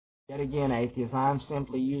Yet again, atheist, I am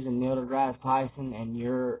simply using Neil deGrasse Tyson and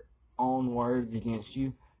your own words against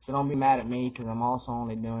you. So don't be mad at me because I'm also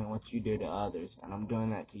only doing what you do to others, and I'm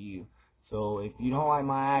doing that to you. So if you don't like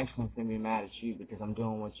my actions, then be mad at you because I'm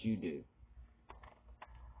doing what you do.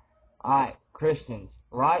 Alright, Christians.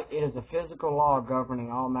 Right, it is a physical law governing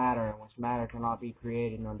all matter in which matter cannot be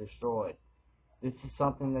created nor destroyed. This is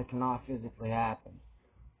something that cannot physically happen.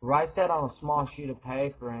 Write that on a small sheet of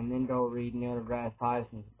paper and then go read Neil deGrasse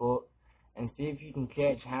Tyson's book and see if you can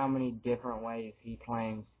catch how many different ways he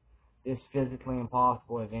claims this physically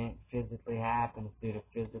impossible event physically happens due to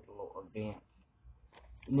physical events.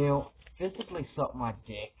 Neil, physically suck my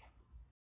dick.